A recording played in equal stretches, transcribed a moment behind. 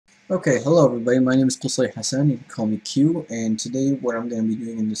Okay, hello everybody, my name is Hassan, you can call me Q, and today what I'm going to be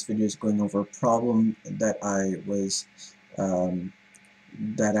doing in this video is going over a problem that um,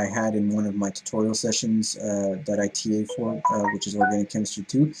 I had in one of my tutorial sessions that I TA for, which is Organic Chemistry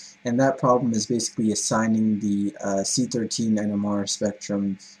 2, and that problem is basically assigning the C13 NMR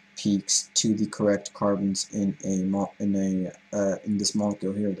spectrum peaks to the correct carbons in this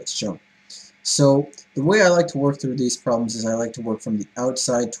molecule here that's shown. So the way I like to work through these problems is I like to work from the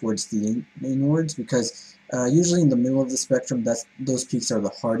outside towards the inwards, because usually in the middle of the spectrum those peaks are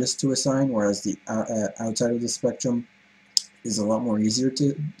the hardest to assign, whereas the outside of the spectrum is a lot more easier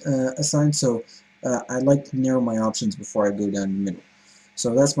to assign. So I like to narrow my options before I go down the middle.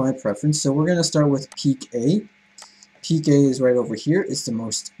 So that's my preference. So we're going to start with peak A. Peak A is right over here. It's the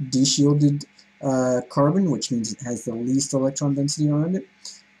most deshielded carbon, which means it has the least electron density around it.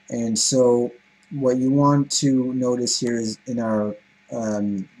 And so what you want to notice here is in our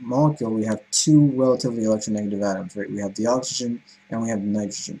molecule we have two relatively electronegative atoms, right? We have the oxygen and we have the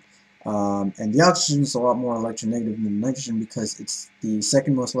nitrogen. And the oxygen is a lot more electronegative than the nitrogen because it's the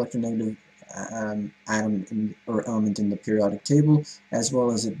second most electronegative atom or element in the periodic table, as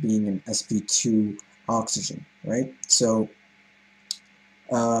well as it being an sp2 oxygen, right? So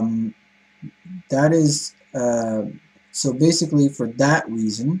that is so basically for that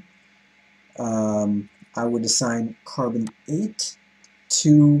reason I would assign carbon 8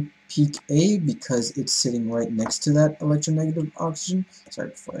 to peak A because it's sitting right next to that electronegative oxygen. Sorry,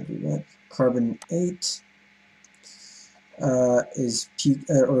 before I do that, carbon 8 is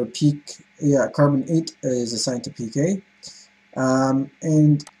carbon 8 is assigned to peak A.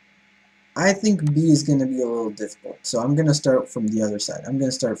 And I think B is going to be a little difficult, so I'm going to start from the other side. I'm going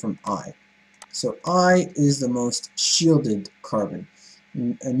to start from I. So I is the most shielded carbon.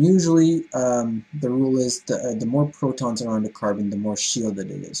 And usually the rule is the more protons are on the carbon, the more shielded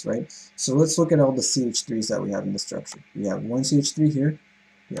it is, right? So let's look at all the CH3s that we have in the structure. We have one CH3 here,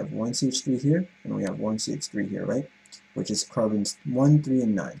 we have one CH3 here, and we have one CH3 here, right? Which is carbons 1, 3,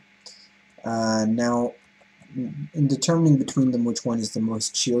 and 9. Now, in determining between them which one is the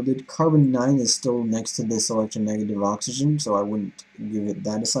most shielded, carbon 9 is still next to this electronegative oxygen, so I wouldn't give it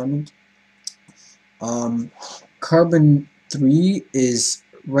that assignment. Carbon 3 is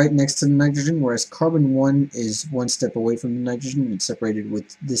right next to the nitrogen, whereas carbon 1 is one step away from the nitrogen. It's separated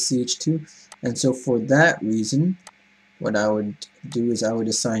with this CH2. And so for that reason, what I would do is I would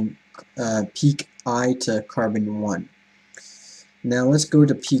assign peak I to carbon 1. Now let's go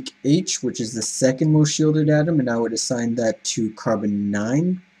to peak H, which is the second most shielded atom, and I would assign that to carbon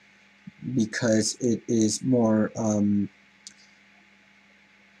 9 because it is more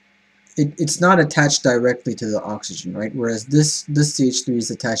it's not attached directly to the oxygen, right? Whereas this CH3 is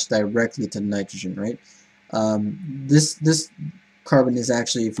attached directly to nitrogen, right? This carbon is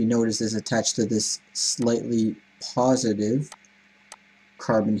actually, if you notice, is attached to this slightly positive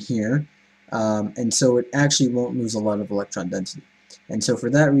carbon here, and so it actually won't lose a lot of electron density. And so for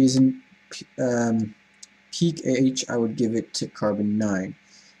that reason, peak H, I would give it to carbon 9.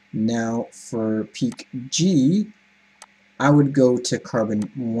 Now for peak G, I would go to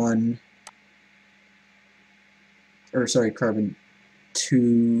carbon 1, or sorry, carbon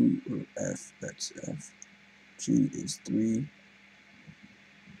 2, F, that's F, G is 3.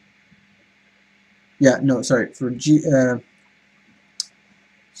 Yeah, no, sorry, for G,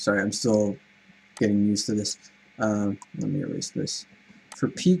 sorry, I'm still getting used to this. Let me erase this. For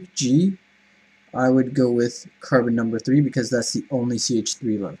peak G, I would go with carbon number 3 because that's the only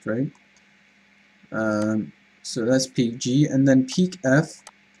CH3 left, right? So that's peak G, and then peak F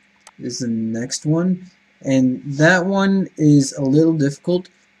is the next one, and that one is a little difficult,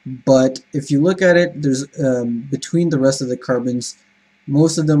 but if you look at it, there's between the rest of the carbons,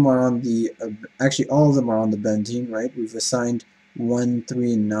 most of them are on the actually all of them are on the benzene, right? We've assigned 1,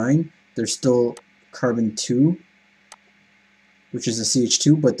 3, and 9. There's still carbon 2, which is a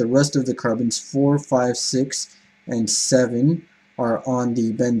CH2, but the rest of the carbons 4, 5, 6, and 7 are on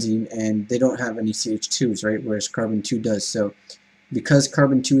the benzene, and they don't have any CH2s, right? Whereas carbon 2 does. So because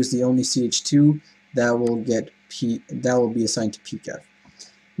carbon 2 is the only CH2, that will be assigned to peak F.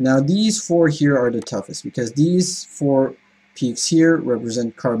 Now these 4 here are the toughest because these 4 peaks here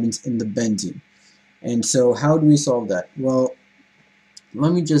represent carbons in the benzene. And so how do we solve that? Well,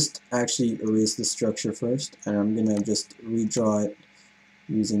 let me just actually erase the structure first, and I'm going to just redraw it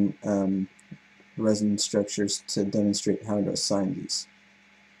using resonance structures to demonstrate how to assign these.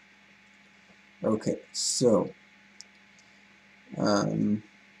 Okay, so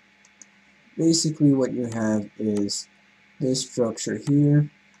basically what you have is this structure here,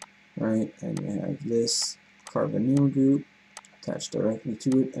 right, and you have this carbonyl group, attached directly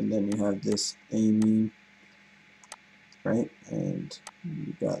to it, and then you have this amine, right? And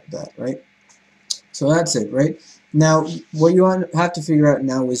you got that, right? So that's it, right? Now, what you have to figure out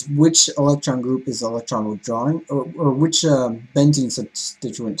now is which electron group is electron withdrawing, or which benzene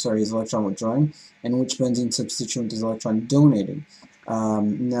substituent, sorry, is electron withdrawing, and which benzene substituent is electron donating.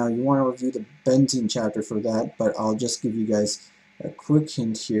 Now, you want to review the benzene chapter for that, but I'll just give you guys a quick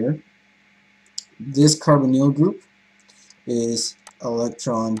hint here. This carbonyl group is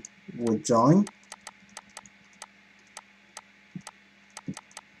electron withdrawing,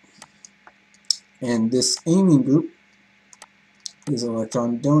 and this amine group is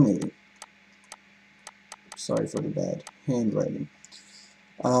electron donating. Sorry for the bad handwriting.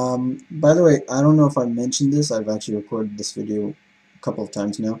 By the way, I don't know if I mentioned this. I've actually recorded this video a couple of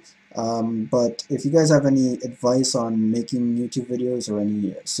times now. But if you guys have any advice on making YouTube videos or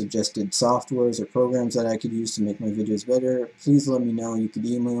any suggested softwares or programs that I could use to make my videos better, please let me know. You could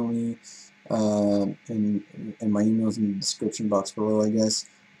email me, and my email's in the description box below, I guess,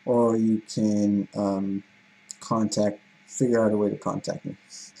 or you can figure out a way to contact me.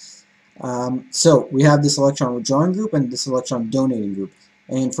 So we have this electron withdrawing group and this electron donating group.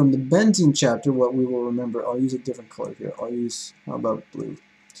 And from the benzene chapter, what we will remember, I'll use a different color here. How about blue?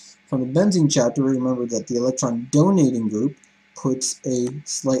 From the benzene chapter, remember that the electron donating group puts a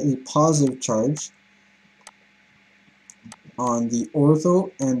slightly positive charge on the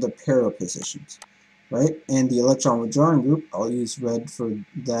ortho and the para positions, right? And the electron withdrawing group, I'll use red for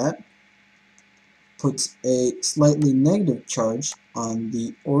that, puts a slightly negative charge on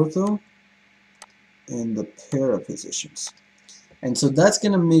the ortho and the para positions. And so that's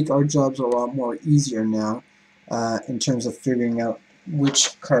going to make our jobs a lot more easier now in terms of figuring out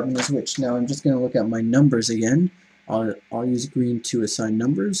which carbon is which. Now I'm just going to look at my numbers again. I'll use green to assign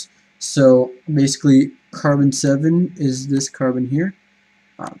numbers. So basically carbon 7 is this carbon here.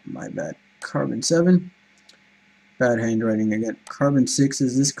 My bad. Carbon 7. Bad handwriting again. Carbon 6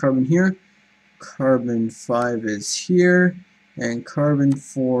 is this carbon here. Carbon 5 is here. And carbon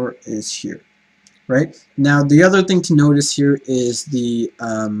 4 is here. Right? Now the other thing to notice here is the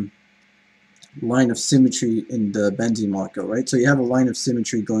line of symmetry in the benzene molecule, right? So you have a line of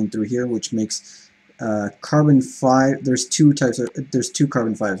symmetry going through here, which makes carbon 5, there's two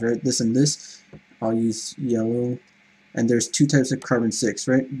carbon 5s, right? This and this. I'll use yellow. And there's two types of carbon 6,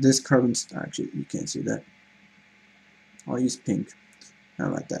 right? This carbon, actually you can't see that. I'll use pink. How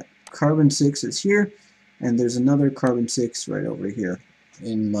about that? Carbon 6 is here, and there's another carbon 6 right over here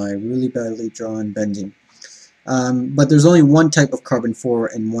in my really badly drawn benzene. But there's only one type of carbon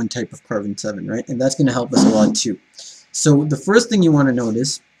 4 and one type of carbon 7, right? And that's going to help us a lot too. So the first thing you want to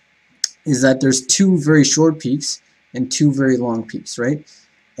notice is that there's two very short peaks and two very long peaks, right?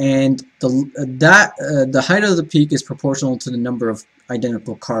 And the height of the peak is proportional to the number of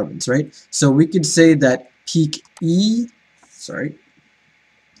identical carbons, right? So we could say that peak E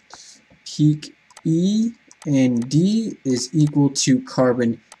and D is equal to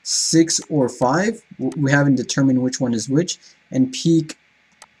carbon 6 or 5. We haven't determined which one is which. And peak,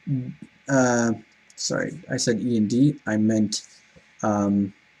 sorry, I said E and D. I meant,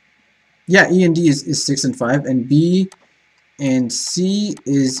 yeah, E and D is 6 and 5. And B and C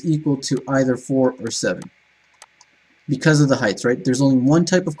is equal to either 4 or 7. Because of the heights, right? There's only one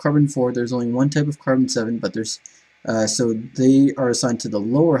type of carbon 4, there's only one type of carbon 7, but there's so they are assigned to the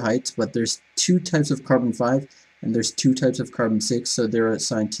lower heights, but there's two types of carbon 5 and there's two types of carbon 6, so they're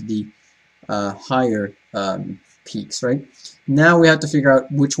assigned to the higher peaks, right? Now we have to figure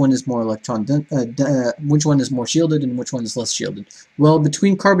out which one is more which one is more shielded and which one is less shielded. Well,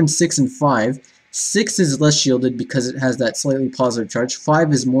 between carbon 6 and 5, 6 is less shielded because it has that slightly positive charge.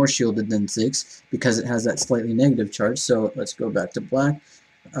 5 is more shielded than 6 because it has that slightly negative charge. So let's go back to black.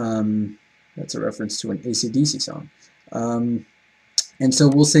 That's a reference to an AC/DC song. And so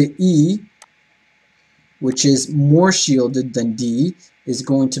we'll say E, which is more shielded than D, is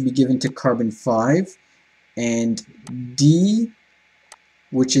going to be given to carbon 5, and D,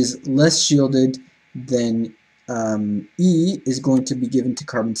 which is less shielded than E, is going to be given to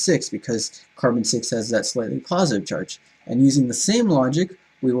carbon 6 because carbon 6 has that slightly positive charge. And using the same logic,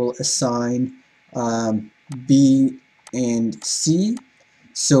 we will assign B and C.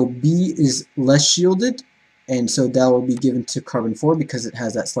 So B is less shielded, and so that will be given to carbon 4 because it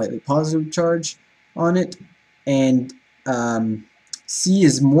has that slightly positive charge on it. And C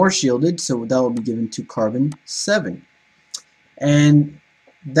is more shielded, so that will be given to carbon 7. And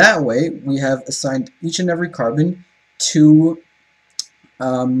that way, we have assigned each and every carbon to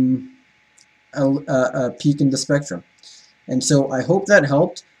a peak in the spectrum. And so I hope that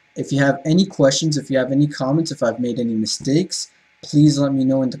helped. If you have any questions, if you have any comments, if I've made any mistakes, please let me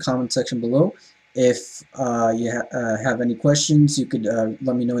know in the comment section below. If you have any questions, you could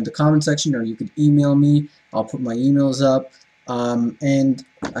let me know in the comment section, or you could email me. I'll put my emails up. And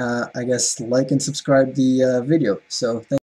I guess like and subscribe the video. So thank